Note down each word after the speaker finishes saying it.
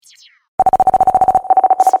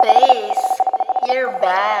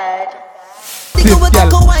bad. Watch that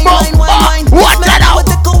out!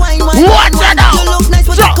 Watch that out! You look nice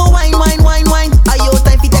with take a wine. Are you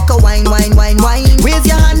time for take a wine? Raise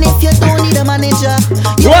your hand if you don't need a manager.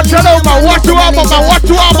 Watch that out, man. Watch you up, man.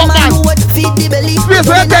 Feed the belly. Space,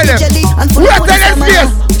 where tell them? Where tell them, Space?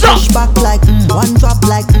 Push back like, one drop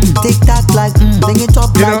like, tick tock like, bring it up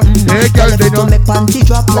like, hey girl, they know. Make panty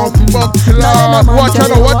drop like, watch out,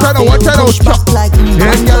 push back like,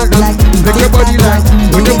 hey girl, make your body like,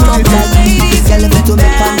 with your booty like, girl, if you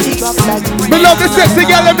make panty drop like. Me love the sexy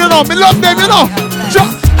girl, you know. Me love them, you know.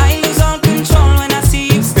 I lose all control when I see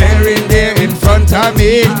you staring there in front of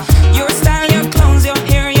me. Your style, your clothes, your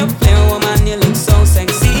hair, your plain woman, you look so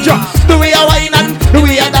sexy. The way you whine and the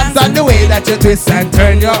way you dance and the way that you twist and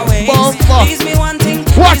turn your bumper. Leaves me wanting.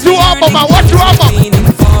 Watch you up, man. Watch you up. For a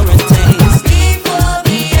taste. Before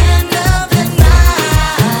the end of the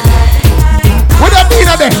night. What the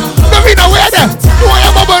mean of them? The mean of where them? Why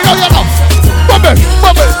you bubble now, you know? Bubble.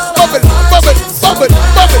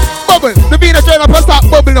 The Vina trying to stop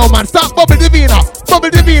bubble now, man. Stop bubble the Vina. I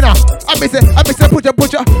may say put your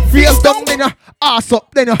face down, then your ass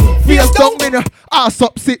up, then your face down, then your ass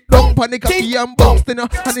up. Sit down, panic key and bounce, then your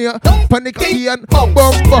panic key and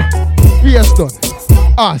bumper. Face down,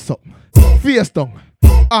 ass up, face down,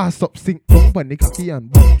 ass up. Sink down, panic key and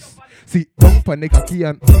bounce. Sit down, panic key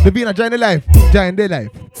and the Vina join the life.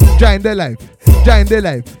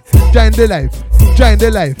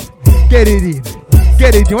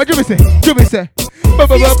 Get it in. What you say?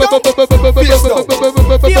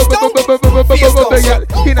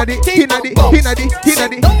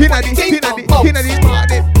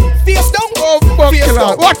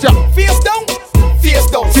 Watch out. Face down.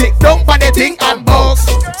 Sit down on the thing and bounce.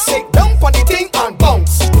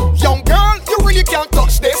 Young girl, you really can't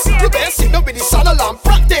touch this. You better sit down with the saddle and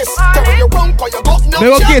practice. Turn your round, cause you got no. Me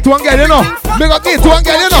go get one girl, you know.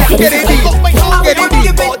 Get it in.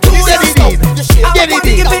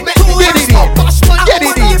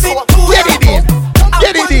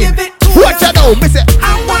 Watch out now, me say. I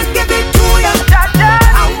want to give it to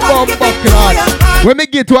you. When me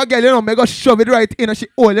get to a girl, you know, me go shove it right in and she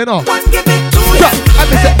hole, you know. Want to give it to you. I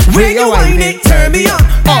me say, When you whine it, turn me on.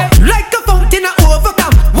 Like a fountain, I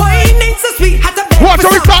overcome. Whining so sweet, had to beg. watch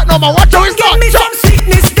how we start now, man. Watch how we start. Give me some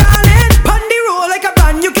sweetness, darling. Pon the roll like a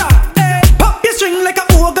brand new car. Pop your string like a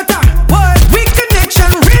old guitar. What? We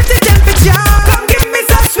connection, raise the temperature. Come give me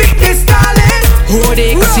some sweetness, darling. Hold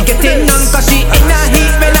it, cause she getting on, cause she in a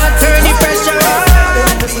heat. When I turn the pressure on.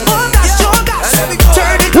 Oh gosh,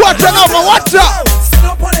 turn it. Watch out now, man. Watch out.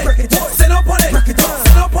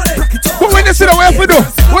 But when you sit down, what you do?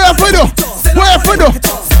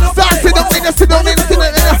 Start sit down, then you sit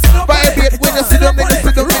down. Vibrate when you sit down,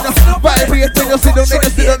 Vibrate when you sit down, Vibrate when you sit down,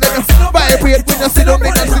 Vibrate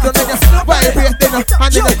then you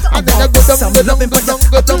and then you go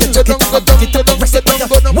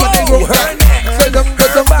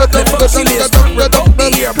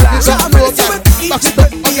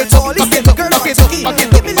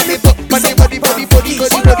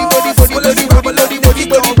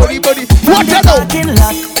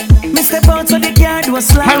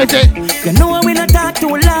You know we not talk too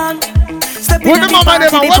long. Step in the party,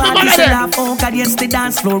 the party say laugh. Oh God, yes, the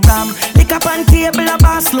dance floor ram. Pick up on table a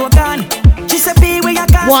bar slogan. She said be where you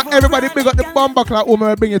can. Want everybody big up the bumper clock woman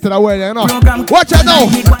will bring it to the world, you know. Watch out now.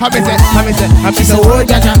 Happy say, oh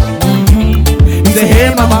jaja. Say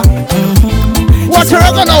hey mama. Watch her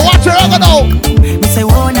now. Me say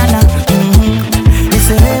oh nana. Me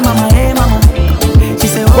say hey mama. She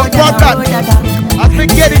say oh jaja. I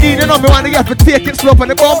think get it in, you know, me want to get to take it slow on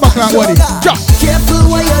the bumper clock, buddy. Careful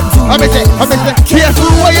what you do. I say, careful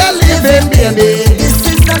where you're living, baby. This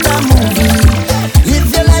is not a movie. Live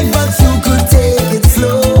your life, but you could take it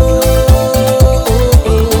slow.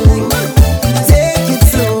 Take it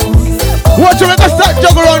slow. Watch out, make us start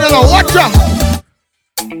juggle around now. Watch out.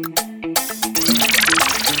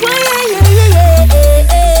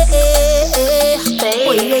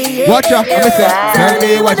 Watch out, I say, tell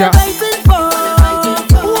me watch out.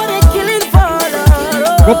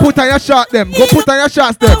 Go put on your shot them.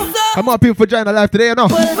 Come on, people for joining the live today, you know.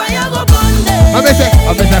 I say,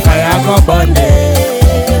 fire go burn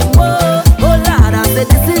them. Oh Lord, I said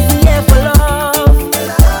this is the year for love.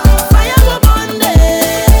 Fire go burn them.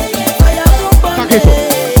 Fire go burn them.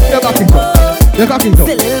 You back it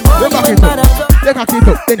up. You back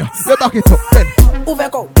it up. Then.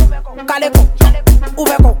 Uveko, kaleko.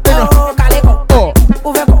 Uveko, kaleko.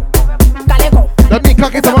 Uveko, kaleko. That mean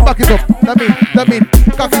cock it up and back it up. That mean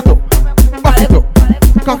cock it up. Back it up.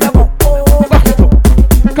 Cock it up. Back it up.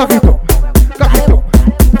 Cock it up.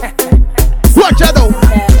 Watch out now.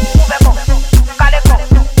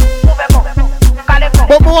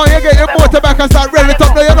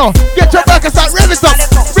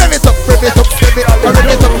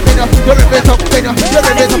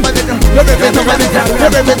 You rev it up on it. You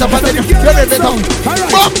rev it up on it. You rev it up.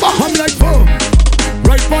 Bumba. I'm like boom.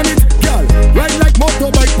 Right on it, girl. Ride like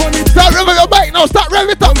motorbike on it. Start revving your bike now. Start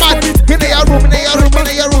revving it up, man. In your room, in your room,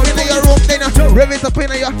 in your room, in your room. Then you rev it up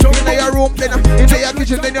in your room. Then in your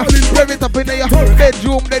kitchen. Then you rev it up in your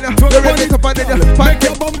bedroom. Then you rev it up and then you make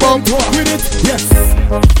your bum with it. Yes.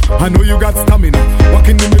 I know you got stamina.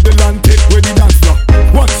 Walking in the middle and take where the dance floor.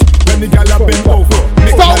 Watch when the gal up bend over.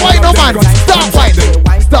 Start wine, no man. Start wine.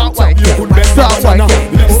 Start wine. Start wine.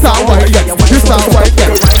 Start wine. You start wine.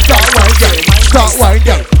 Start wine. Start wine.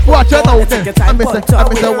 Watch out now then. I miss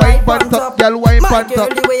a wine pant up, girl. Wine pant up.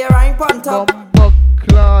 Bumbo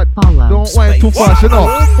clad. Don't wine too fast, you know.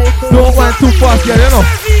 Don't wine too fast, girl, you know.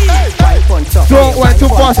 Don't wine too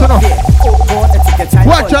fast, you know.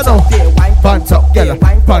 Watch out now. Pant up, girl.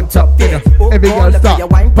 Pant up, girl. Every girl start.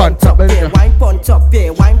 Pant up, girl. Wine punch up, yeah.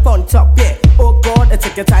 Wine punch up, yeah. Oh God,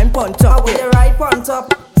 take your time, punch up. Where you right punch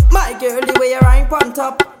up, my girl, the way you right punch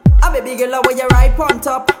up. A baby girl, where you right punch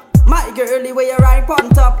up, my girl, the way you right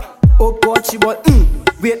punch up. Oh God, she want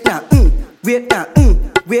wait now, wait now,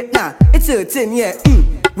 wait now. It's hurting, yeah.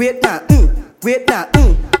 Wait now, wait now,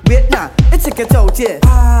 wait now. It's a get out, yeah.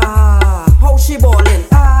 Ah, how she ballin'?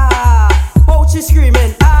 Ah, how she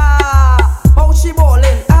screaming? Ah, how she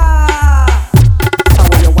ballin'? Ah. I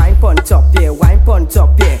want your wine punch up, yeah. Wine punch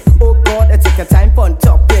up, yeah. Oh God, I take a time punch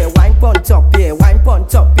up, yeah. Wine punch up, yeah. Wine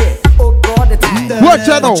punch up, yeah. Oh God, I take a watch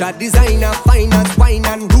out now. Designer, finance, wine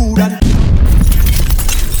and rude and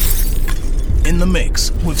in the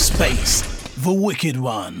mix with Space, the wicked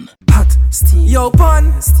one. Hot, steamy. Yo,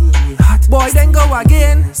 pun, steamy. Hot, boy, then go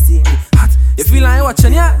again. Steamy, hot. You feel like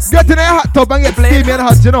watching, yeah? Get in a hot tub and get steamy and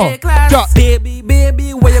hot, you know. Class. Baby,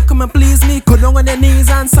 baby, where you come and please me? Go down on your knees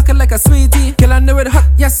and suck it like a sweetie. Girl, I know it hot,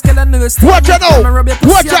 yes, girl, I know it's steamy. Watch out now.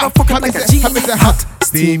 Watch out. Fuck it like a G. Hot,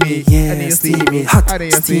 steamy, yeah, steamy. Hot,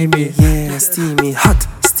 steamy, yeah, steamy. Hot,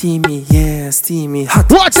 steamy, yeah, steamy.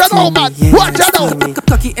 Hot, watch out now, man. Watch out now.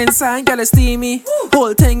 Cocky inside, girl, it's steamy.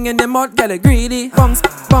 Whole thing in the mud, girl, it greedy. Bungs,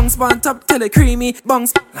 bungs, bun top till it creamy.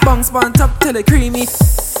 Bungs, bungs, bun top till it creamy.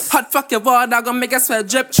 Hot fuck your water, gonna make a sweat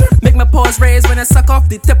drip. Make my paws raise when I suck off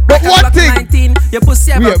the tip. But one thing, 19, your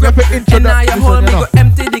pussy have a grip. And now your whole me go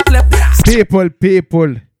empty the clip.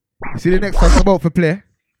 People. See the next song about to play?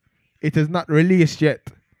 It is not released yet.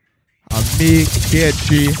 And me,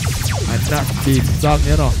 KG, and that big song,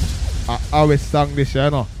 you know. I always sang this, you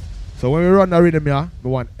know. So when we run the rhythm, yeah, we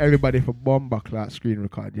want everybody for bomb back that screen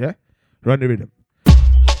record, yeah? Run the rhythm.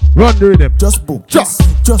 Run the rhythm. Just boom, just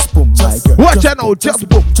boom, my girl. Watch out now, just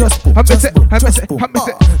boom, just boom, just boom, just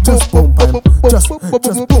boom,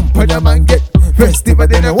 just boom. Panama get festive,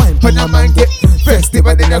 and then a wine. Panama get festive,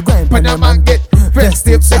 and then a grind. Panama get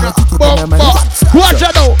festive, then a bomb. Watch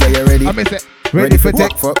out now. Are you ready? I miss it. Ready for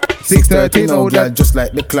take fuck 6:30 now, girl, just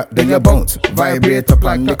like the clock. Then you bounce, vibrate up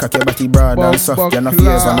and look at your body broad and soft. You're not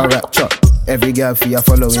fears on a rap chop. Every girl for your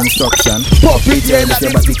follow instruction. Pop it, yeah, if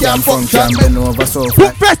your body can function. Bend over so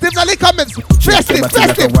flat. Festive, now the comments. Festive.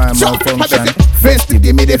 Festive,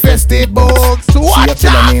 give me the festive box. Watch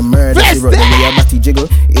out. Festive. Your body jiggle.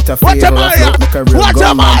 It a favor of float. Make a real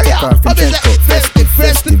gunman take off the trench coat.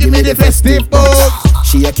 Festive, give me the festive box.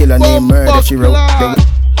 She a killer named Murder, she wrote.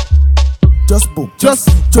 Just boom, just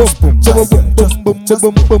boom, just boom, just boom, just boom,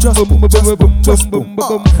 just boom, just boom, just boom,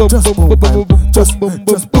 just boom,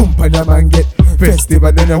 just boom. Panama get festive,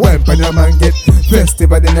 and then a wine. Panama get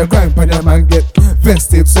festive, and then a grind. Panama get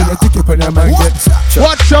festive, so you take it. Panama get.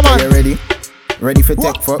 Watch your man. Are you ready? Ready for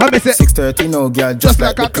take fuck 6:30 now, girl, just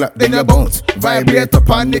like the clock. Then you bounce, vibrate up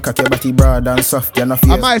and look at your body broad and soft. You're not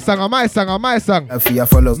fear. My song. If you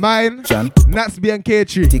follow mine, Nats B and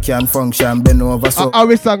K3. It can function, bend over so.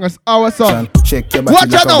 Our song. Shake your body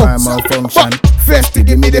like a wine malfunction. Festive,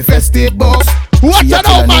 give me the festive box. Watch out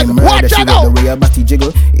now, man. Watch out now. The way your body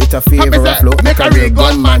jiggle, it a favor of flow. Make a real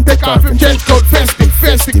gunman take off him trench coat.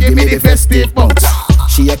 Festive, give me the festive box.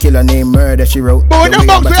 She a killer named Murder, she wrote. But when you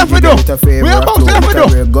bounce, we have to do. We have bounce, we have to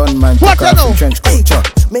do. Gunman, watch out now. Trench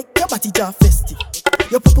coat, make your body jar festive.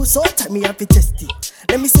 Your purple so tight, me have to test it.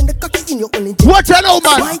 Let me send the cocky in your only. Watch out now,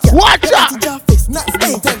 man. Watch out.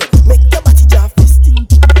 Make your body jar festive.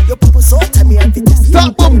 Your purple so tight, me have to test it.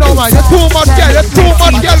 Stop boom now, man. You're too much girl. You're too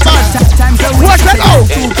much girl, man. Watch out now.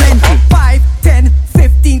 5, 10,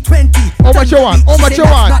 15, 20. How much you want? How much you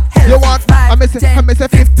want? You want? I may say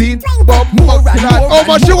 15. How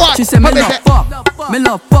much you want? She said me love fuck. Me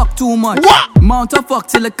love fuck too much. What? Mount of fuck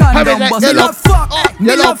till the condom bust. You love fuck.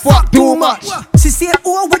 You love fuck too much. She said,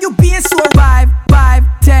 oh, why you being so 5,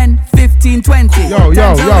 10, 15, 20. Yo.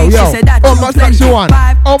 How much snacks she want?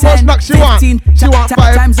 How much snacks she want? She want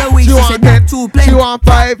 5. She want 10. She want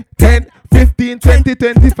 5, 10,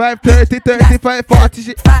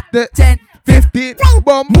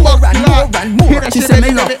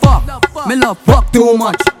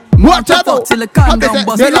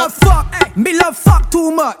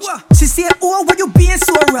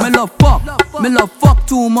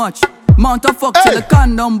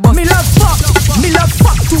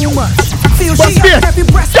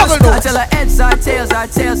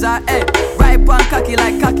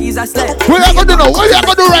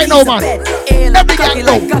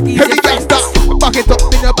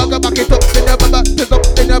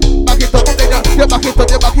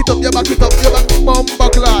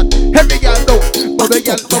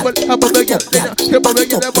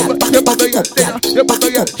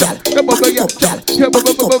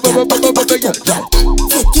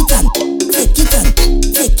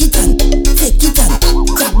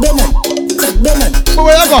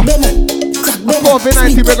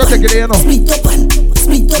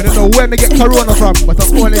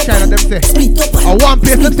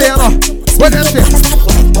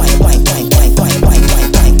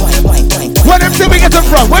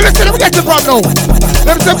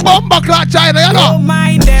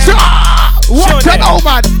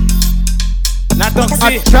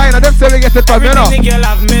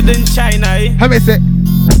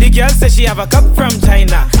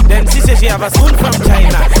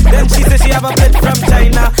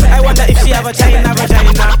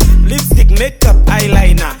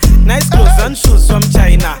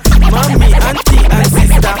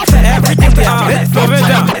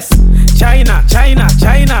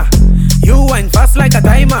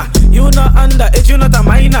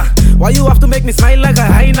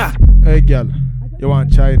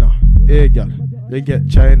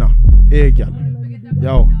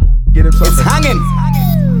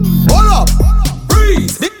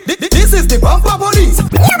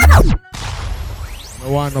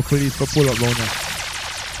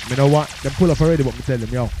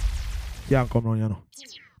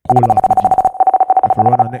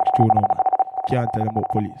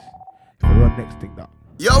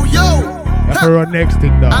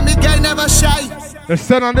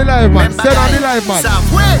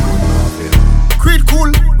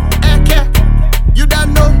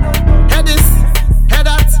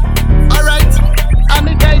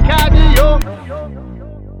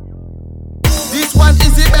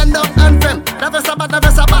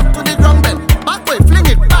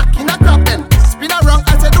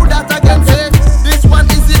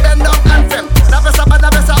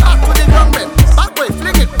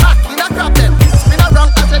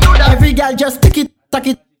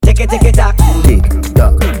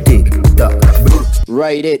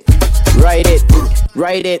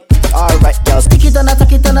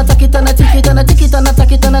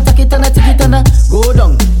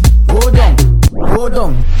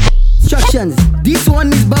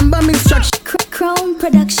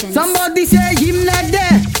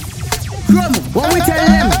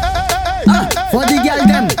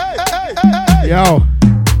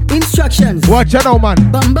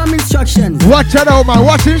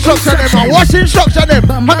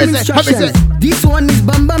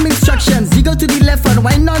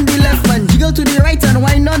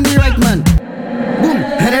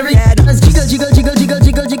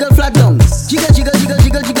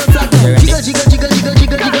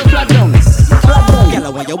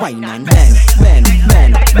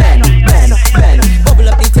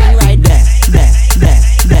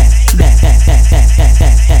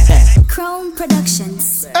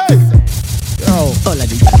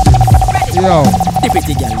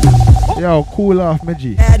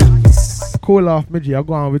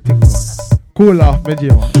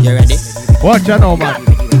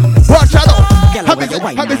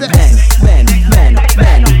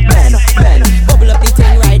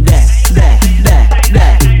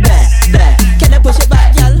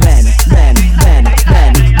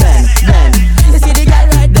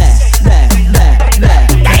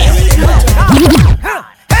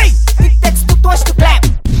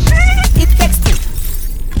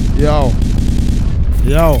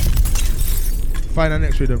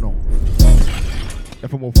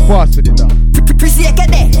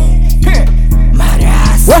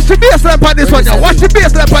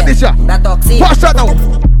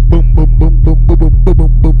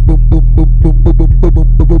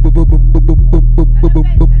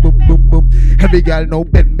 Every girl know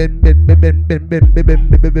bend.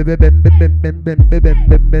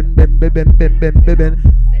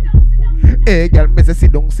 Hey, girl, me say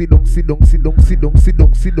sit down.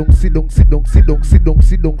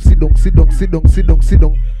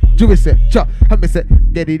 Juve say, cha, and me say,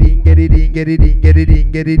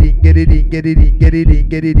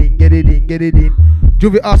 get it in.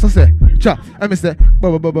 Juve also say, cha, and me say,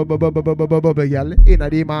 bubble, girl. Inna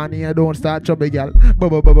the morning, don't start trouble, girl.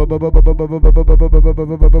 Bubble,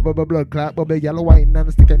 blood clot, bubble, girl, wine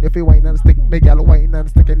and stick, and if you wine and stick, me girl, wine and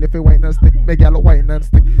stick, and if you wine and stick, me girl, wine and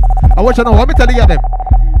stick. I want you know, what me tell you them.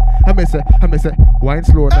 I me say, wine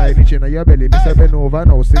slow, 9 inch in your belly. Me say, bend over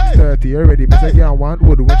now, 6:30 already. Me say, can't want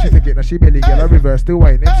wood when she take it. Now she belly, girl, reverse the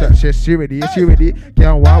wine. She ready.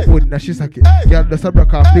 Can't want wood, now she suck it. Girl, does a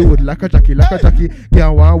break off the wood like a jockey.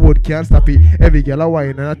 Can't want wood, can't stop it. Every girl a wine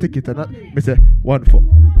and I take it and I. Me say, 1 fuck,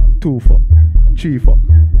 2 fuck, 3 fuck,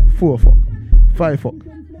 4 fuck, 5 fuck.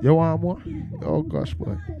 You want more? Oh gosh,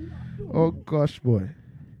 boy.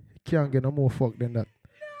 Can't get no more fuck than that.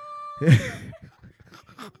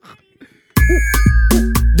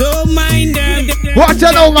 Don't mind them. Watch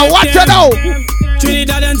it out, man. Watch it out.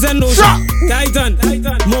 Trinidad and St. Lucia. Titan.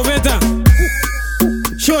 Move it on.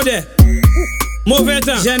 Show there. Move it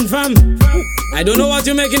on. Gen fam. I don't know what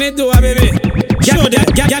you're making it do, baby. Show there.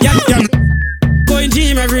 Going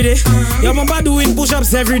gym every day. Your mama doing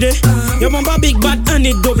push-ups every day. Your mama big bad and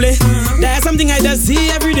it double. There's something I just see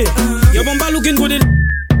every day. Your mama looking good.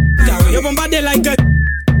 Your mama they like a.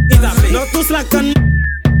 Not too slack and.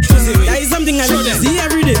 That is something I see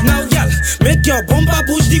every day. Now, girl, make your bumper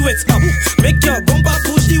push the weight up. Make your bumper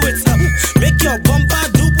push the weight up. Make your bumper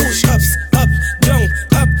do push-ups. Up, down,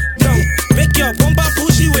 up, down. Make your bumper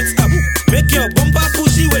push the weight up. Make your bumper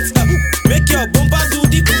push the weight up. Make your bumper do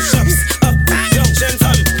the push-ups. Up, down,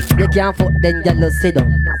 gentlemen. You can't fuck then, girl, just sit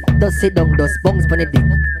down. Just sit down, just bounce on the dick.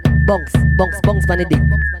 Bounce on the dick.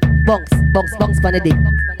 Bounce on the dick.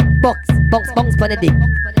 Bounce on the dick.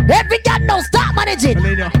 Every girl now start managing.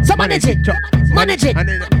 So manage it.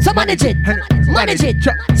 So manage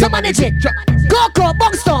it. Go,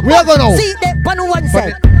 box stop. We are going now. See that on one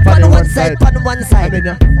side. One side. One side.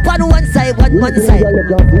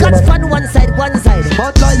 Catch on one side.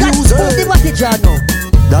 But like catch you say, the body jar now.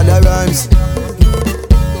 Dada rhymes.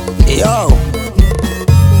 Yo,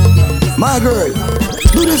 my girl,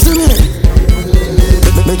 do this to me.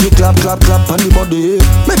 Make it clap on the body.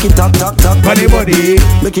 Make it tap on the body.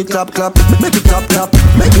 Make it clap, make it tap.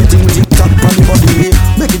 Make it ting tap on the body.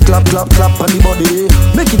 Make it clap on the body.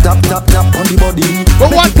 Make it tap on the body.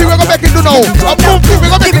 But one thing we're gonna make it do now. A boom thing,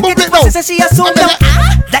 we're gonna make it boom thing now. She assume now.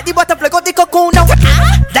 That the butterfly got the cocoon now.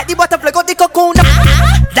 That the butterfly got the cocoon now.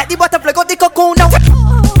 That the butterfly got the cocoon now.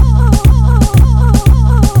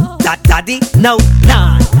 That daddy, no,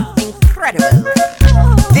 nah, incredible.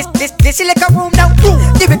 This she like a room now.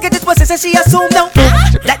 The wickedest position she assume now.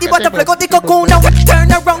 That the butterfly got the cocoon now.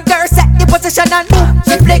 Turn around, girl, set the position and boom.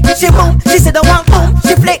 She flick, she boom. She said the one boom.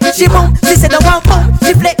 She flick, she boom. She said the one boom.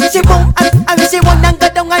 She flick, she boom. And when she want and go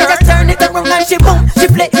down and just turn it around and she boom. She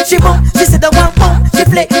flick, she boom. She said the one boom. She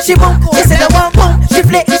flick, she boom. She said the one boom. She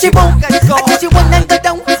flick, she boom. And she want and go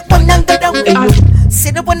down,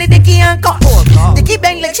 sit up on the dicky and cut. Dicky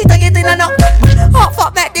bang like she take it in and out. Half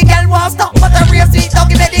up back the girl was stop, but a real sweet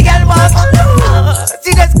talking that the girl was stop.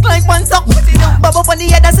 She just climb one stop, bubble on the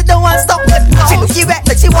head and she don't want stop. She look you back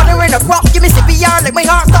like she wanna run a crop. Give me CPR like my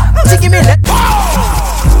heart stop. She give me that.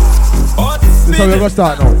 This is how we're gonna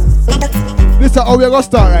start now. This is how we're gonna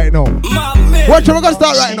start right now. Watch how we're gonna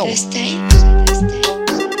start right now.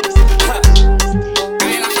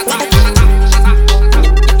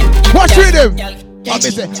 Watch rhythm. I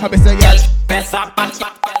be say, girl. Best up,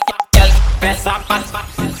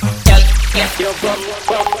 yes, your bum,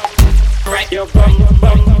 right, your bum,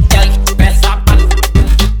 girl. Best up, girl.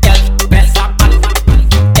 Best up,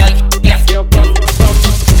 girl. Yes, your bum,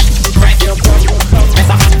 right, your bum, best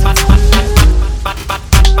up,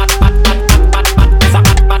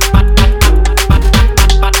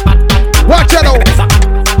 watch it out.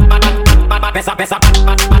 Best up.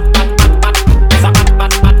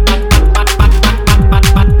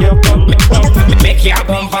 Make your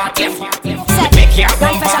bum fat left. Make your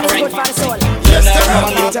bum fat right.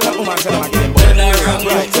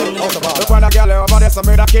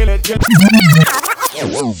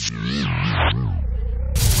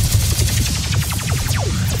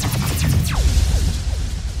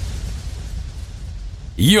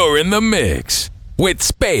 You're in the mix with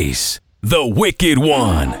Space, the Wicked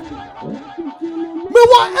One. Me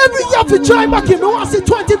want every year to try back in. Me want to see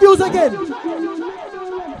 20 views again.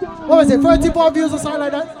 What was it, 34 views or something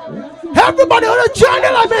like that? Everybody on the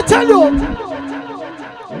channel, let me tell you.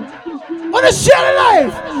 Wanna share the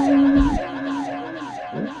life?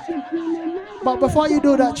 But before you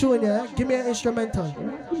do that tune, yeah, give me an instrumental.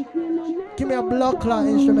 Give me a blood clot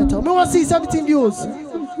instrumental. Me want to see 17 views.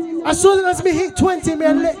 As soon as me hit 20, me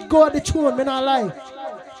let go of the tune. Me not lie.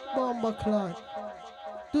 Bomba clot.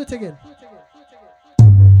 Do it again.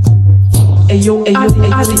 Yeah,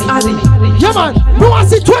 man. We want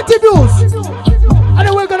to see 20 views. And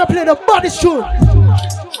then we're gonna play the baddest tune.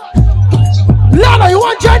 Lala, you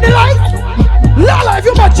want to join the life? Lala, if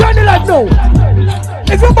you want to join the life, no.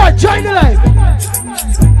 If you want to join the life.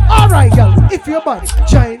 Alright, girl. If you're bad,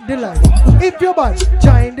 join the life. If you're bad,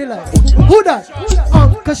 join the life. Who that?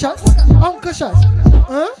 Uncle Shots. Uncle Shots.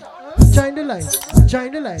 Huh? Join the life.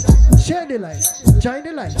 Join the life. Share the life. Join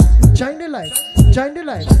the life. Join the life. Join the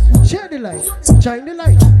life. Share the life. Join the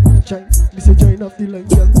life. Join. We say join up the life,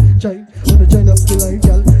 girl. Join. Wanna join up the life,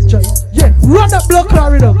 girl. Join. Yeah. Run that block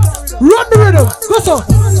car rhythm. Run the rhythm. Go so.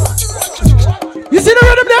 You see the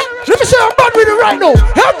rhythm there? Let me show you a bad rhythm right now.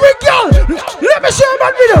 Every girl, let me show you a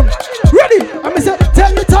bad rhythm. Ready? I'm gonna say,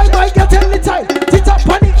 tell the time, my girl, tell the time. Sit up,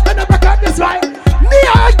 panic, and I'm back at this right. Me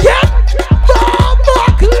again. Bomba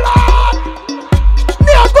clock.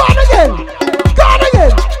 Me gone again. Gone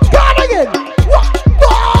again. Gone again. What?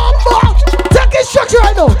 Bomba. Take instruction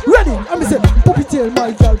right now. Ready? I'm gonna say, puppy tail,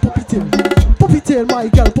 my girl, puppy tail. Puppy tail, my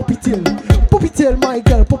girl, puppy tail. Puppy tail, my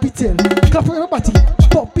girl, puppy tail. Clap for everybody.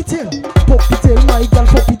 Puppy tail. Puppy tail, my girl,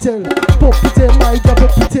 puppy tail. Puppy tail, my girl,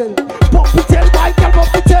 puppy tail. Puppy tail, my girl,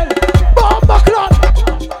 puppy tail. Bomba clock.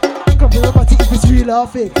 Come for everybody if it's real or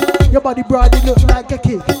fake. Your body broad, it look like a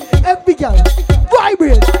cake. Every girl,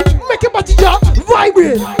 vibrate. Make your body jump.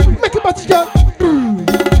 Vibrate. Make your body jump.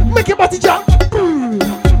 Make your body jump.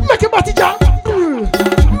 Make your body jump.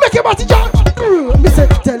 Make your body jump. Me say,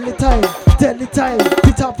 tell the time. Tell the time.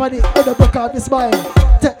 Pit up on it. On the back of your smile.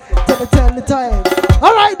 Tell the time.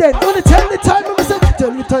 Alright then, wanna tell the time, I'm say, tell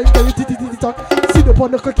the time, tell the talk. Sit up on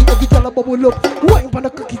the cocky, every girl a bubble up. Wine on the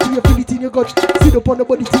cocky till you feel it in your gut. Sit up on the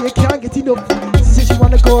body till you can't get enough. She say she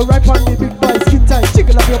wanna go right on the big boy, skin tight.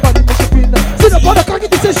 Jiggle up your body, make you feel nice. Sit up on the cocky,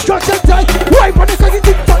 this is structure tight. Wine on the cocky,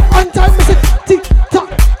 tick tock, on time, I say, tick tock,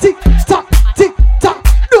 tick tock, tick tock.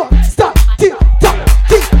 No, stop, tick tock,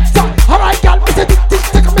 tick tock. Alright, girl, I say, tick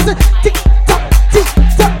tock, I say, tick tock, tick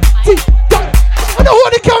tock, tick tock. I know who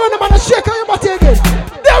the camera, the man, shake on your body again.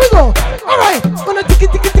 There we go. All right. Gonna tick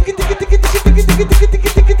it, tick it, tick it, tick it, tick it, tick it, tick it, tick it, tick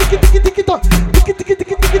it, tick it, tick it, tick it, tick it, tick it, tock. Tick it, tick it,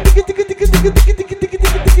 tick it, tick it, tick it, tick it, tick it, tick it, tick it, tick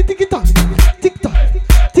it, tick it, tick it, tock. Tick tock,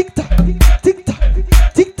 tick tock, tick tock,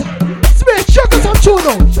 tick tock. Space, show us some tune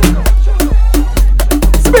now.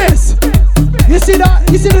 Space. You see that?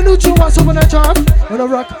 You see the new tune what's over the top? Wanna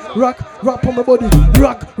rock, rock, rock on my body.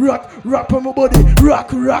 Rock, rock, rock on my body.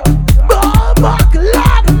 Rock, rock. Bomba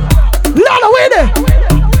clock. Lala, wait there.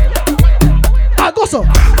 I go so.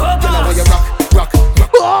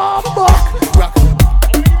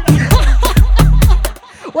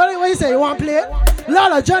 What you say? You want to play it?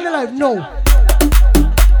 Lala, join the live? No.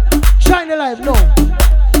 Join the live? No.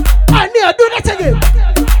 I need to do that again.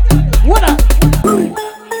 What up?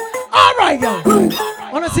 Alright, girl.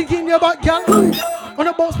 Wanna sink in your back, girl?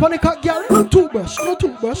 Wanna bounce pon the cock, girl? Toothbrush, no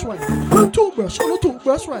toothbrush, wine. Toothbrush, no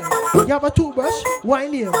toothbrush, wine. You have a toothbrush?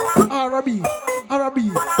 Wine here. R&B,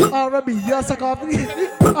 R&B, R&B. You suck off. R&B,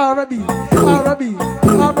 R&B, R&B.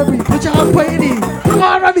 Put your hand in it.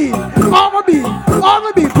 R&B, R&B,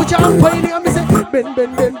 R&B. Put your hand in it. I'm say bend,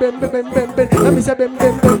 bend, bend, bend, bend, bend, bend, bend. I'm say bend,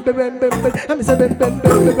 bend, bend, bend, bend, bend, bend. I'm say bend, bend,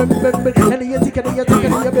 bend, bend, bend, bend, bend. And then you take it, and you take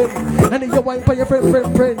it, and you bend. And then you wine for your friend.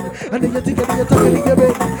 And then you take it, and you take it, and you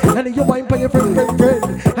bend. And then you wine for your friend. And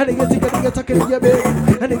then you take it, and you take it, and you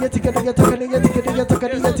bend. And then you take it, and you take it, and you take it, and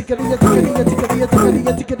you take it, and you take it, and you take it, and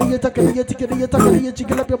you take it, and you take it, and you take it, and you take it, and you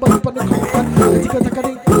jiggle up your body on the counter. You take it, take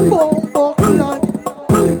it, boom, boom, land.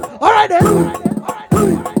 All right then.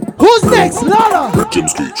 Who's next? Lala.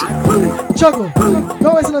 Juggle. No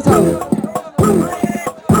waste no time.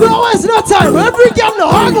 No waste no time. Every girl no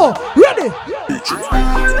haggle. Ready?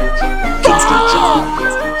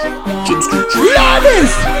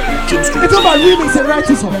 Ladies. If you're about remix and write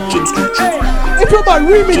this one. If you're about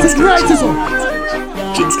remix and write this one.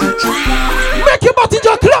 Make your body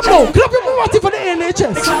just clap now. Clap your body for the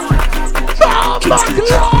NHS. Bomba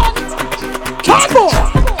clock. Haggle.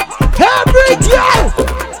 Every girl.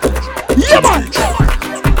 Yeah, man.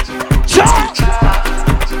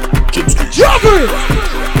 Juggle it.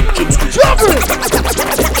 Juggle it.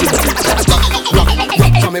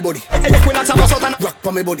 Rock for me body. Rock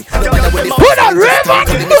for me body. Put a rhythm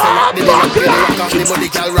on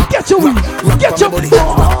it. Get your wing. Get your body.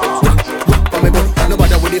 Rock for me body.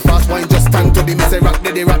 Nobody with the fast wine just stand to the me say rock,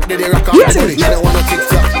 did rock on me body. You don't wanna kick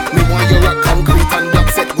flop. Me want you rock concrete and black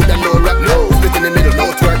set good and no rock.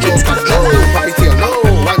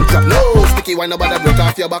 wine, nobody break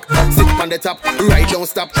off your back. Sit on the top, right, don't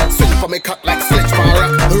stop. Swing for me cock like sledge for a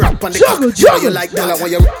rock. Rock on the cock, you like that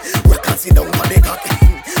when you rock and sit down on the cock.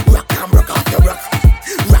 Rock and rock off your rock.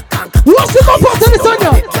 Rock and cock. What's the pop out of the sun,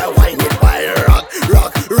 yo? Wine it while rock,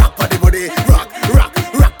 rock, rock for the body. Rock, rock,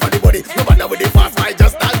 rock for the body. No matter with the fast, I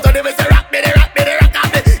just dance to the message. Rock me, rock me, rock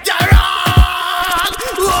off me. Yeah, rock!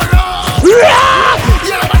 Oh, rock!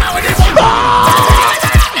 Yeah, no matter with the fast.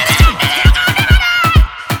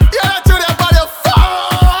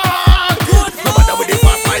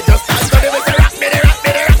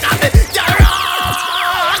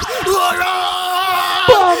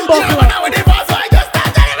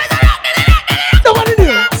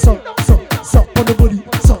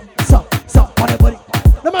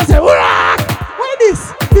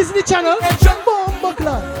 Channel, Bomba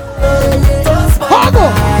Clan.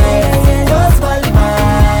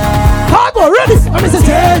 Hargo, ready? I'm Mr.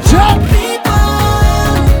 Stage.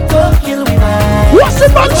 What's the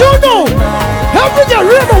man you know? Everything,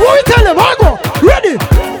 remember what we tell him. Hargo, ready?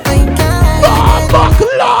 Bomba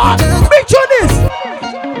Clan. Big tune this.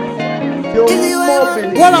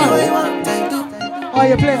 What are you? Oh,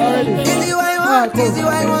 you playing already? Alright, cool.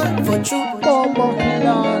 Bomba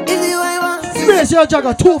Clan. Space your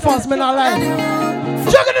jugger too fast, man. I like.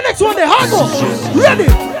 Jugger the next one there. Hargo. Ready?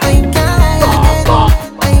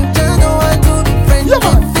 Yeah,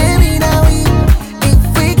 man.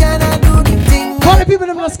 All the people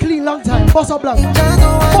that must clean long time. Boss up black.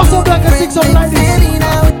 Boss up black and 6 up like this.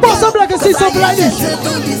 Boss up black and 6 up like this.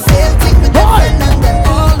 Alright.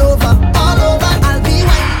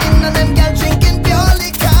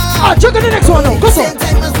 Ah, jugger the next one now. Go so.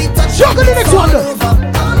 Jugger the next one now.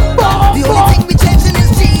 The only thing we changing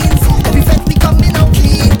is jeans. Every fat we coming out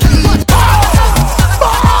clean, clean.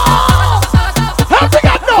 How to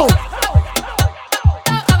get now?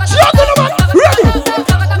 Juggle the man, ready?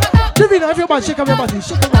 Divina, if you're bad, shake up your body,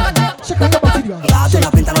 shake up your body, shake up your body, girl.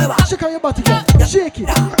 Shake up your body, girl. Shake it,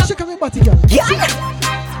 shake up your body, girl.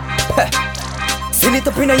 Send it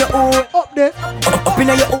up in your O. Up there. Up in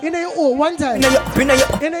your O. In your O one time. In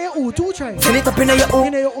your O 2 times. Send it up in your O.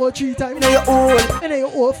 In your O 3 times. In your O. In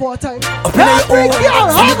your O 4 times. Up in your O.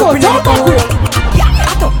 Up in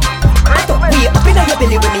your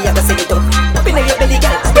belly when me ever send it up. Up in your belly,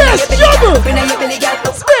 girl. Space juggle. Up in your belly,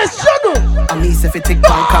 girl. Space juggle. I mean, if it take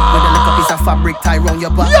one cup with a little piece of fabric tie round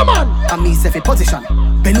your back. Yeah, man. I mean, if it position,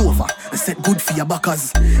 bend over and set good for your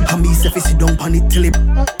backers. I mean, if it sit down on it till it.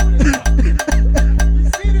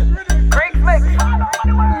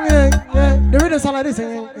 The rhythm sound like this.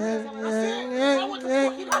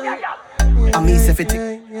 I mean, if it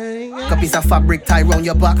take a piece of fabric tie round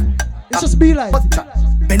your back. It's just be like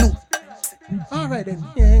bend over. Alright then.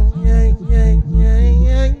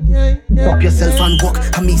 Pop yourself and walk.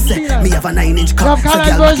 I mean, say, me have a 9-inch cock. So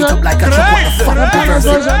girl back it up like a truck. What the fuck?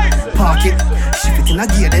 Reverse it. Park it. Shift it in a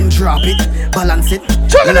gear, then drop it. Balance it.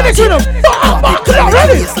 Check the next rhythm. Pop it.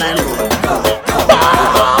 Ready?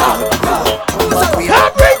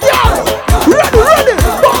 Every girl. Ready.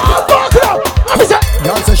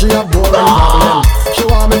 Girl say she have boring problem. She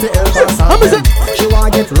want me to help her solve them. She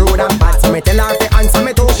want get rude and bad, so me tell her to answer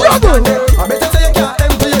me 2 questions. I better say you can't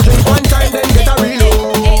empty your drink one time, then get a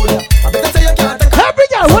reload. I better say you can't. Every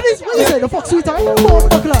girl, what is say? The fuck sweetheart?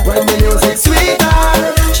 When the music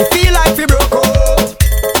sweetheart, she feel like she broke out.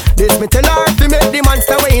 This me tell her to make the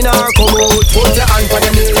monster way in her come out. Put your hand on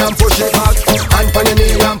your knee and push it back. Hand on your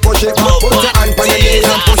knee and push it back. Put your hand on your knee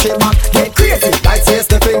and push it back. Get crazy like say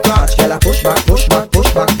Stephen Clark. Girl, I push back, push back.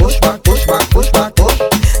 Push back, push back, push back, push back, push.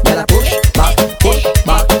 Girl, I push back, push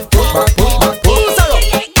back, push back, push back, push.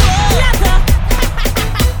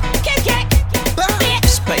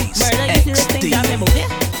 SPACExDEE.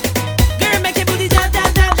 Girl, make your booty jump,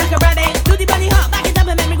 jump, jump like a rabbit. Do the bunny hop, back it up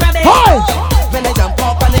and make me grab it. When I jump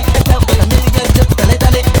up on it, I tell with a million just tell it.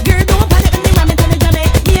 Girl, don't panic when you ram it on the jump it.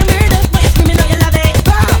 Me a murder, but you screaming out you love it.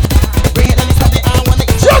 Bring it, let me stop it. I want it.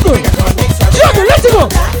 Juggle, let's go.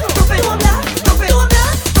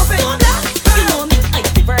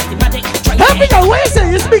 Every girl, what you say?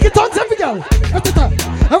 You speak in tongues, every girl.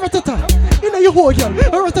 Ratata, in your hole, girl.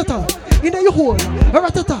 Ratata, in your hole.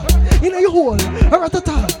 Ratata, in your hole.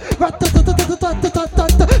 Ratata, ratata,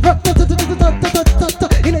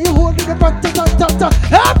 in your hole.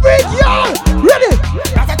 Every girl, ready?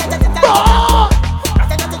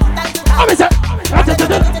 I'm a set.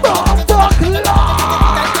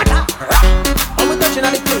 I'm touching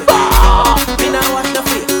on the cliff. Me now watch the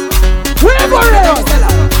feet.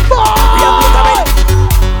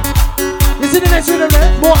 You see the next rhythm, man?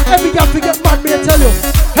 More every girl forget mad, me I tell you.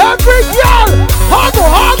 Every girl!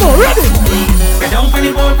 Hargo, ready? Get down for the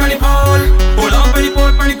pole, pull on for the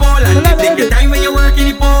pole, and dip the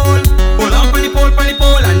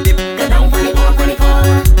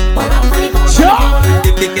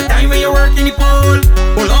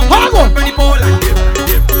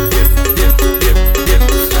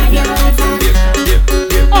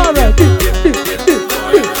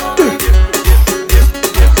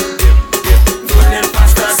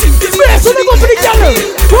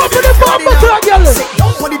juggle.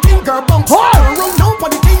 Nobody think girl bounce.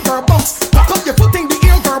 Nobody think girl bounce. Back up your foot in the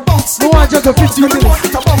air, girl bounce. No one juggle 15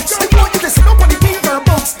 minutes. Nobody think girl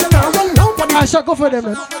bounce. I shall go for them,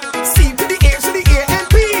 man. C to the A and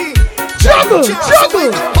B. Juggle,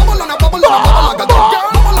 juggle. Bubble on a bubble on a bubble like a dog.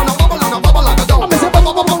 Bubble on a bubble on a bubble like a dog. Bubble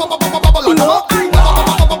on a bubble.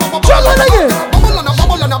 Juggle again. Bubble on a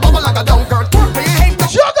bubble on a bubble like a dog, girl.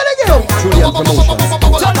 Juggle again.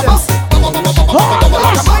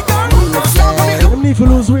 I need to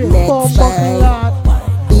lose weight. Bomb lad.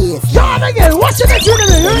 Yard again. What's your next one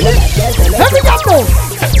again? You ready? Every guy go.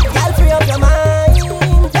 Girl, free up your mind.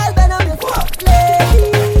 Girl, bend up your foot.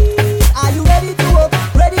 Are you ready to work?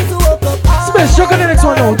 Ready to work up? Space, juggle the next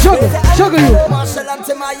one now. Juggle. Juggle you.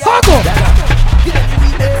 Hago.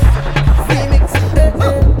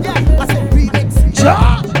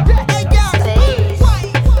 Juggle.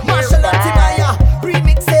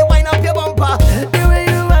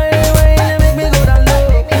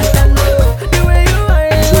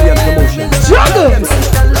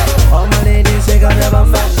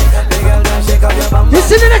 You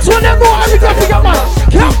see the next one then go every time you get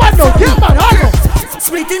mad. Get mad now, get mad, Hago.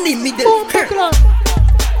 Split in the middle.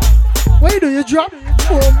 What you do? You drop?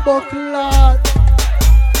 Bumbo clot.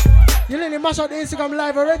 You let me mash out the Instagram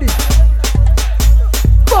live already.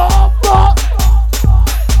 Bumbo.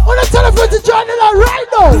 On the telephone to join the line right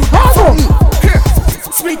now. Hago.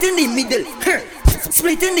 Split in the middle.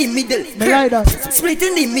 Split in the middle. Me like that. Split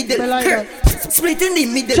in the middle. Me like that. Split in the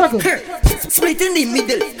middle. Juggle. Split in the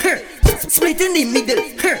middle. Split in the middle.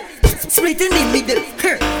 Split in the middle.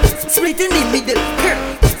 Split in the middle.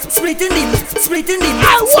 Split in the split in the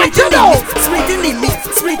I want to know. Split in the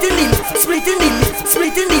split in the split in the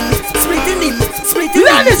split in the split in the split in the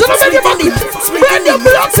ladies, you bend your back. Bend your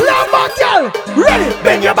block, slam back, girl. Ready?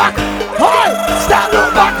 Bend your back. Hi. Stand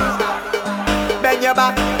up back. Bend your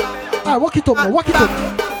back. Alright, walk it up now. Walk it up.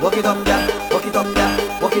 Walk it up, girl. Walk it up, girl.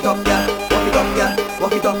 Walk it up, girl. Walk it up, girl.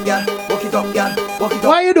 Walk it up, girl. Walk it up, girl. Walk it up.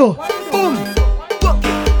 What you do? Boom. Walk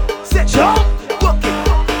it. Set it. Walk it.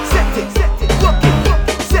 Set it. Set it. Walk it.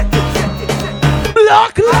 Set it. Set it. Set it.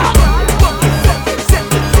 Block, lock. Walk it. Set it. Set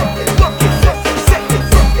it. Set it. Walk it. Set it. Set it.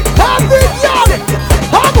 Set it. Happy girl.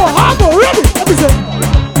 Hago, ready? Let me say.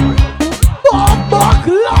 Block,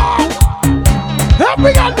 lock.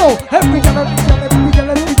 Every girl know. Every girl know.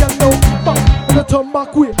 Back, turn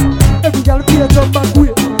back way. Every girl feel turn back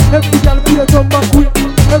way. Every girl feel turn back way.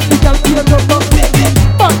 Every girl feel turn back way.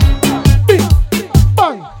 Bang, bing,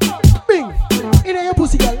 bang, bing. Inna your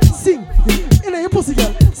pussy girl, sing. Inna your pussy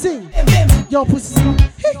girl, sing. Your pussy sing.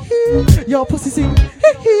 Your pussy sing.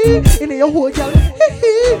 Inna your whole girl.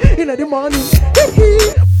 Inna the morning.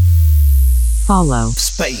 Follow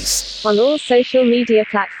Space on all social media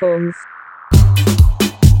platforms.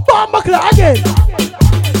 Bomba again.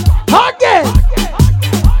 Again.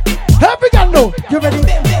 Every girl know. You ready?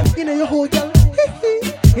 Inna your whole girl.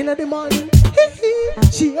 Inna the morning.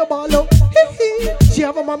 She a ball up. She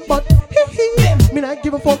have a man butt. Me not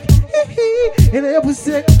give a fuck. Inna your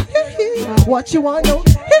pussy. What you want now?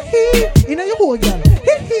 Inna your whole girl.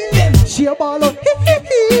 She a ball up.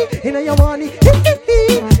 Inna your money.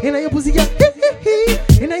 Inna your pussy girl.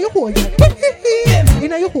 Inna your whole girl.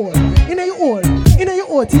 Inna your hole. Inna your hole. Inna your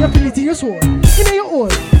hole. To your ability, your soul. Inna your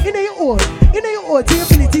hole. Inna your hole. Inna your hole. To your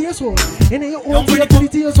ability, your soul. Inna your hole. To your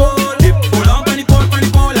ability, your soul. Dip, pull up on the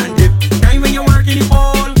pole and dip. Time when you work in the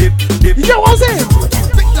pole, dip, dip. You know what I'm saying?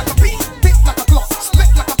 Spit like a bee, spit like a clock. Spit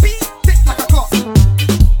like a bee, spit like a clock.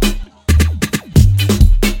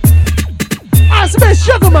 I spent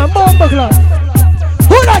sugar man, bomba club.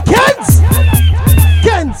 Who that Kens?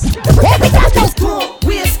 Kens. Every time those cool,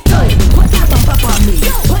 waist tight. Put that bump up on me.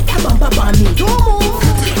 Put that bump up on me. Don't move.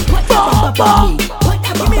 Put that bump up on me. Put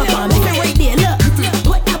that bump up on me. Right there, look.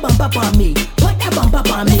 Put that bump up on me. Put that bump up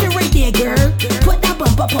on me. Right there, girl. Put that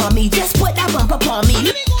bump up on me. Just put that bump up on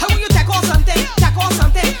me. How will you tackle something? Tackle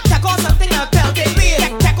something. Tackle something and pelt it.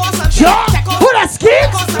 Tackle something. Sure. Who that skip?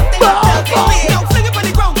 Now fling it on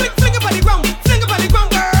the ground. Fling it on the ground. Fling it on the ground,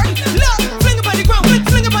 girl. Look. Fling it on the ground.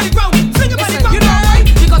 Fling it on the ground. Fling it on the ground. You know right?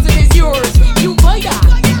 Because it is yours. You buy that.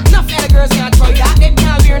 Enough other girls can't try that. Them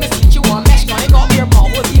can't wear in the street. You want mesh. Can't got your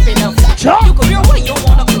power deep enough. Sure. You can wear what you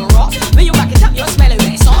wanna go rock. When you back it up, you smell it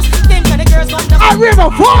with sauce. Them kind of girls want to. I river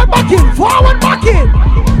forward back in. Forward back in.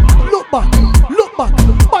 Look back. Look back.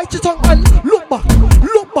 Bite your tongue and look back.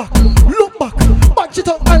 Look back. Look back. Bite your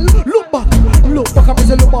tongue and look back. Look back. I'm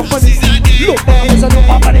saying look back on it. Look back. I'm saying look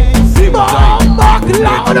back on it. Bang back.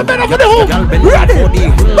 Loud on the middle for the hook. Ready.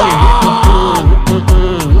 Bang.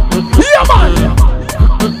 Yeah man.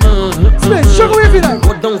 Spin. Juggle if you like.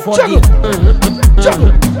 Juggle.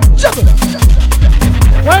 Juggle. Juggle.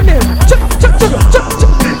 One name. Check.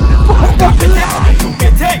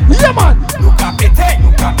 Yeah, man.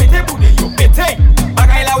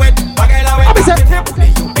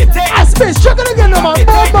 I space. Juggle again, no man.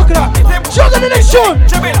 Juggle the next tune.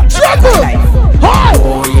 Juggle. Hi.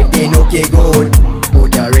 Oh, if they look good,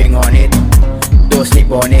 put a ring on it. Don't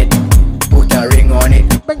sleep on it. Put a ring on it.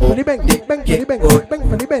 Bang for the bang. Bang for the bang. Bang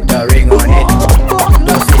for the bang. Put a ring on it.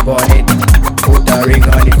 Don't sleep on it. Put a ring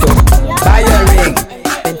on it. Buy a ring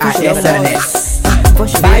at SNS.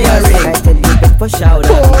 Buy a ring. Push out.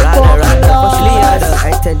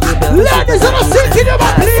 Ladies, I'm singing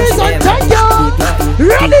about please and thank you.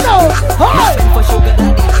 Ready now. Hi.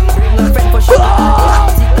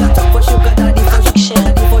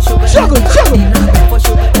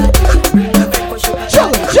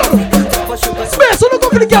 Juggle. Space, so look up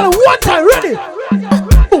for the girl one time. Ready?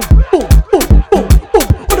 Boom.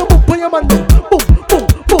 Put your man down. Boom.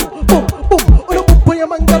 Put your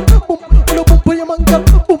man down. Boom. Put your man down.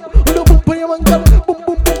 Boom. Put your man down.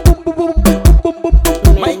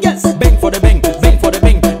 My guess, bang for the bang, bang for the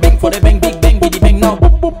bang, bang for the bang, big bang, biddy bang now.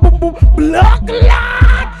 Black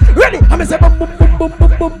light. Ready? I'm gonna say boom.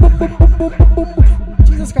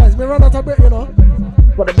 Jesus Christ, me run out of breath, you know.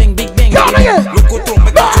 For the bang, big bang. Come again.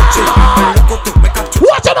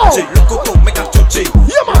 Watch it out.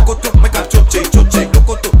 Yeah, man.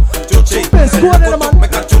 Space, go on there, man.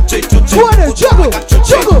 Go on there, juggle.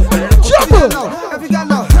 Every girl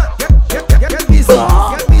now, get busy.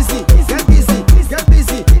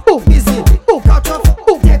 Boom. Couch off.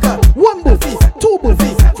 Take her. 1 boom, 2 boom,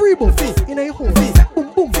 3 boom, in a hole.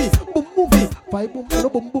 Boom, 5 boom,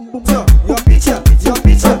 boom. Your picture.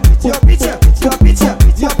 Ladies, your picture.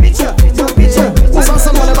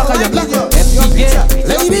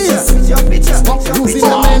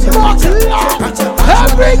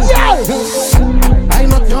 Every girl. I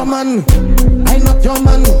not your man.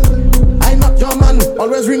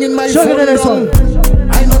 Always ringing my phone. The next one.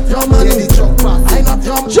 I not your man.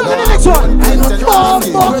 Show me the next one. I not your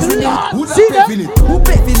man. See that? Who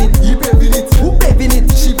paving it? He paving it. Who paving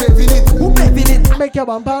it? She paving it. Who paving it? Make your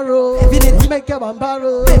bumper roll. Make your bumper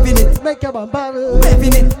roll. Make your bumper roll.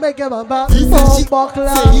 Make your bumper roll.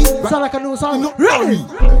 Buckler. Sound like a new song. Ready?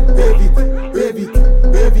 Baby.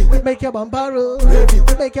 Make your bumper roll.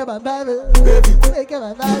 Make your bumper roll. Make your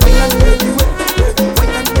bumper roll.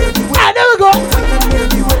 And there we go.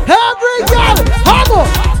 Every girl, hammer.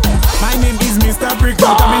 My name is Mr.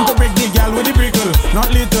 Brickle. Coming to break the girl with the brickle. Not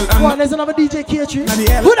little. One, there's another DJ K3.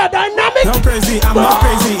 Who that dynamic? No crazy, I'm not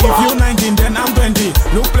crazy. If you're 19, then I'm 20.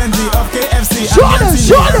 Look plenty of KFC. Show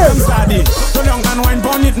them. Go down and wine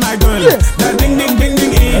on it, my girl. The ding.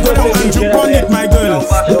 Go down and jump on it, my girl.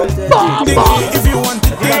 Ding, if you want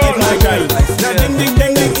it, take it, my girl. The ding.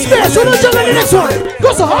 Space, so don't juggle the next one. Go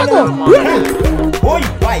so hard, ready? Boy,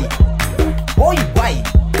 why?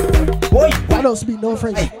 I don't speak no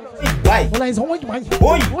French. Why? Well, it's boy.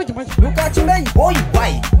 Look at you, man. Boy,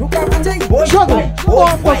 why? Look at me. Boy, juggle.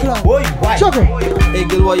 Why? Juggle. Hey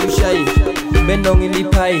girl, why you shy? Bend down in the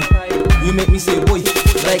pie. You make me say boy,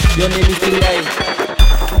 like your name is Finlay.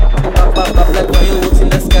 Pop, like fireworks in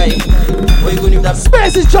the sky. Why you gonna leave that?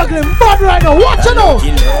 Space is juggling bad right now. Watch it out.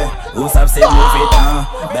 Où savent c'est mauvais temps.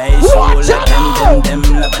 Ben chaud la dem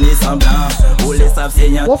la panne sans blanc. Où les savent c'est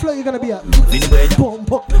y'en. What floor you gonna be at? Boom.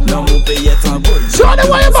 Non mon pays est en boule. Show them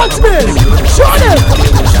why you about space. Show them.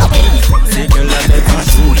 C'est que la tête en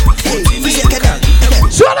chou.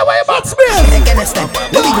 Show them why you about space.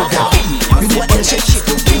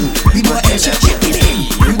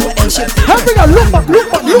 Help me look back.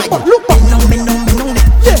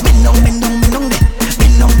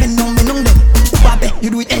 You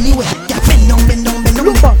do it anyway.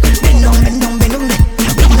 Look back.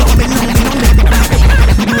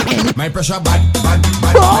 My pressure bad.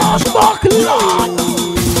 Fuck Lord.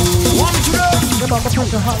 My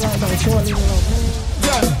pressure hot right now. Show it.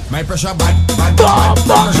 My pressure bad.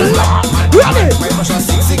 Ready? My pressure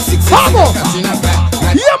 6. Hammer.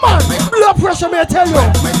 Yeah, man. Blood pressure, may I tell you.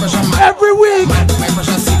 Every week.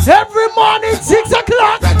 Every morning, 6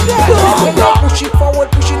 o'clock. Push it forward,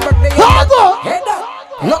 push it back there. Head up.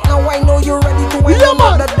 Not now I know you're ready to win. Yeah,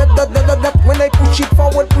 man. When I push it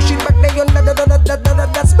forward, push it back there.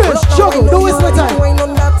 Space, juggle. Don't waste no time.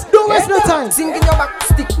 Don't waste no time. Sink in your back,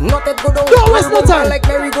 stick, not that go down. Don't waste no time. Like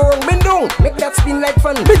merry-go-round, bend down. Make that spin like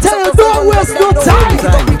fun. Me tell you, don't waste no time.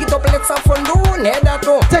 Pick it up, let's have fun. Don't head that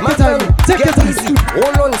no. Take your time. Take your time.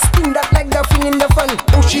 Hold on, spin that like that thing in the fun.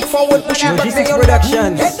 Push it forward, push it back there.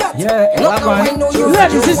 Productions. Yeah, not now I know you're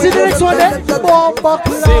ready. Ladies, you see the next one there?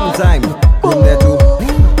 Same time. Boom.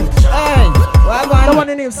 Hey, The one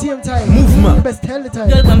in name, same time. Movement. man. Best tell the time.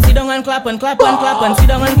 Girl, come sit down and clap and clap and clap and sit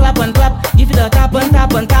down and clap and clap. Give it a tap and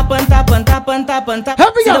tap and tap and tap and tap and tap and tap.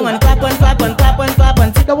 Sit down and clap and clap and clap and clap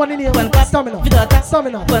and sit the one in here. Stamina.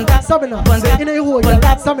 Stamina. Stamina. In a hole.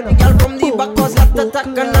 Stamina. Girl from the back cause that attack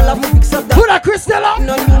and all of fix up that. Who that Christella?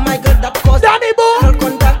 No, you my girl that cause Danny Boy.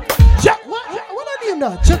 What I name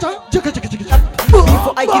that?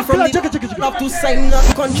 Before I give from the have to sign a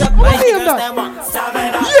contract. What I name that?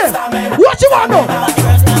 Yeah. What you want now?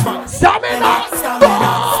 Stamina.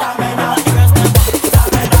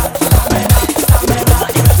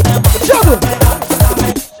 Juggle.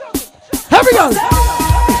 Here we go.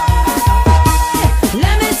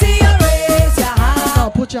 Let me see you raise your hand. Now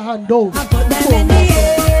put your hand down. Put them in the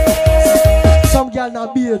air. Some girl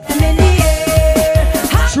not beard. Them in the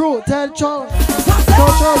air. True. Tell Charles.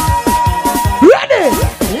 Ready?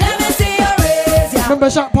 Let me see you raise your hand. Remember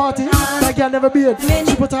shot party? That girl never beard.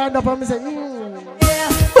 She put her hand up and me say, I'm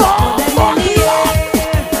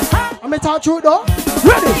gonna talk true though.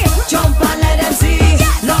 Ready? Jump and let them see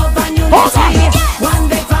love and unity. One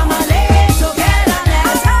big family together.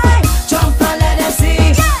 Let's jump and let them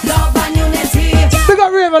see love and unity. We got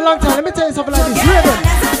Raven a long time. Let me tell you something like this. Raven.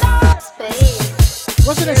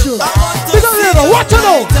 What's the next shoe? We got Raven. Watch it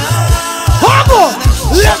now. Hargo.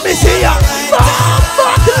 Let me see ya.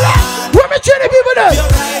 Where me training people there?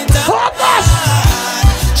 Oh gosh.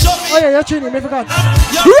 Oh yeah, you're training me. I forgot.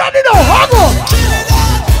 Ready now. Hargo.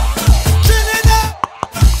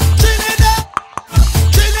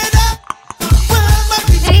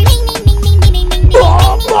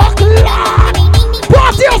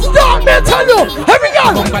 Party has started, man, tell you. Here we go.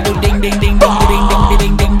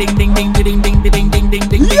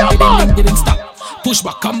 Yeah, man. Push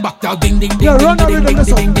back, come back, down, ding, ding, ding, yeah, run ding, ding, ding,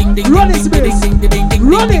 ding, ding, ding, ding, run it, ding, space. ding, ding, ding, ding,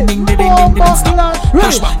 Run it. ding, ding, ding, ding, ding, stop.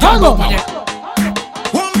 Ready, hang on.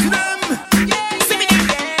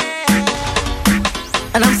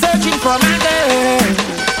 And I'm searching for my girl.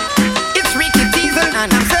 It's Ricky Diesel,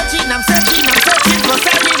 and I'm searching for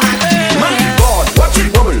Sammy, my girl. My God, watch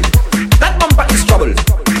it bubble. That bumper is trouble.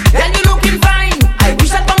 Then you looking fine. I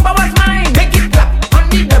wish that bumper was mine. Make it clap on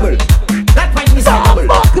the double. That wine is a bubble.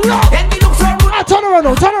 Then you look so good. Turn around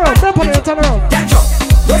now, turn around. Turn around. Catch up,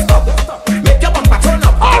 don't stop. Make your bumper turn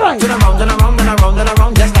up. All right. Turn around, turn around, turn around, turn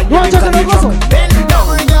around, just like One the second, bend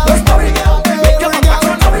down. Don't stop. Make your bumper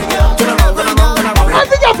turn up. Turn around, turn around, turn around. I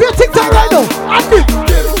think I feel TikTok right now. I think.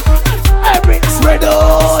 Everything's ready.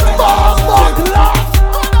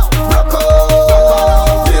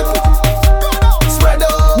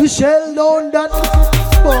 We shell down that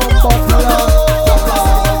bomb.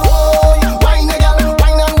 Wine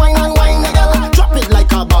again. Drop it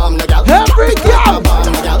like a bomb, nigga. Every girl.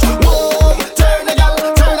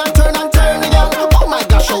 Turn again. Oh my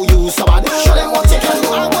gosh, show you somebody. Show them what you can do.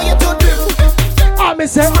 I want you to dip. I'm a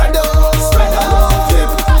say. Spread out.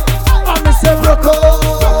 I'm a say rock out.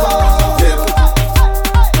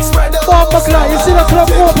 Bomb clock. You see the club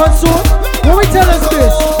open soon? What we tell us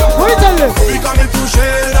this? What we tell them? We coming to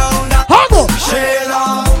shell down that. Hargo. Shell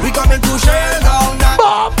down. We coming to shell down that.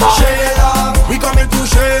 Shell down. We coming to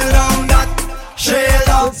shell down that. Shell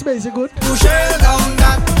down. Space is good. To shell down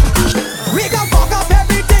that. We gon' fuck up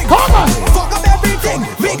everything. Hargo. Fuck up everything.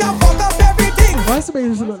 We gon' fuck up everything. Why is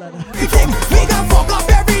space look like that? We gon' fuck up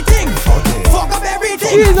everything. Fuck up everything.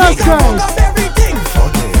 Jesus Christ. Fuck up everything.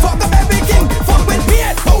 Fuck up everything. Fuck with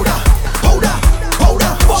beard. Powder.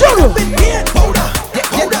 Juggle. With beard. Powder.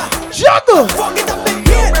 Juggle. Fuck it up with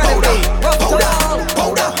beard. Powder.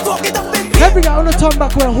 Fuck it up with beard. Every guy on the turn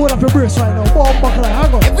back and hold up your brace right now. Bomb buckle,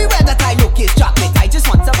 hang on. Everywhere that I look is chocolate. I just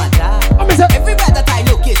want some of that. Everywhere that I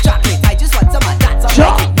look is chocolate. I just want some of that. Some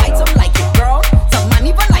like it white, some like it brown, some man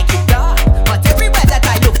even like it dark. But everywhere that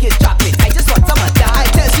I look is chocolate. I just want some of that. I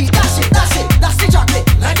tell she that's it, that's the chocolate.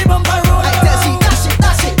 Like the bumper roll. I tell she that's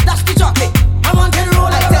the chocolate. I want to roll.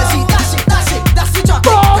 I tell she that's the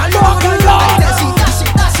chocolate. I tell she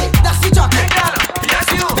that's the chocolate.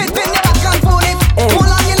 Spin your back and pull it. Pull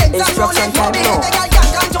on your legs and roll it.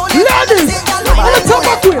 Ladies, on the top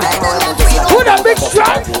of it. Who that big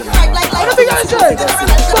strike? What do you guys say?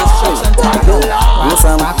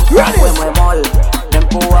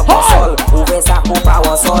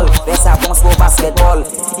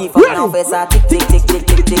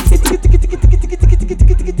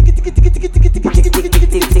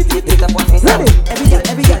 Ready?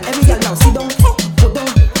 Every girl now, sit down, put down.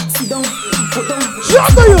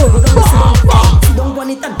 Juggle you. Sit down on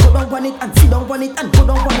it and put down on it and sit down on it and put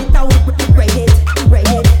down on it now. Right it.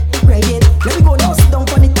 Let me go now. Sit down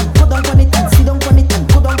on it and put down on it and sit down on it and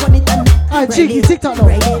put down on it and. Alright, cheeky, TikTok now.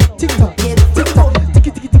 TikTok.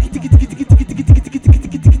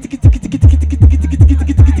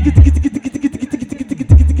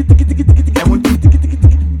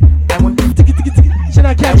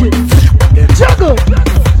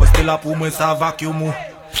 mwen sa vacuum.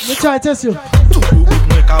 Let me try to test you.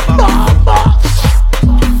 Mwen ka vacuum.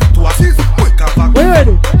 Toi sis mwen ka vacuum. Are you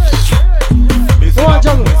ready? Go on,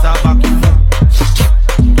 juggle. Mwen sa vacuum.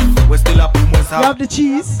 We still a pou mwen sa. You have the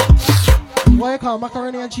cheese. What you call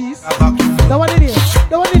macaroni and cheese? The one in here.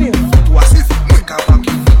 The one in here. Toi sis mwen ka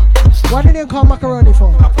vacuum. What did you call macaroni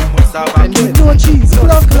for? No cheese,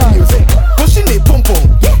 blood clot. Pushing the pum pum,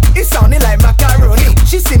 it sounded like macaroni.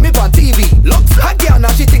 She see me on TV, looks hot girl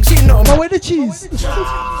now she thinks she know. But where the cheese?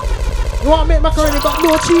 You want to make macaroni but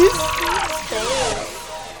no cheese?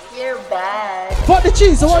 You're bad. Fuck the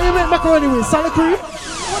cheese, so what do you make macaroni with? Salad cream?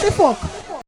 What the fuck?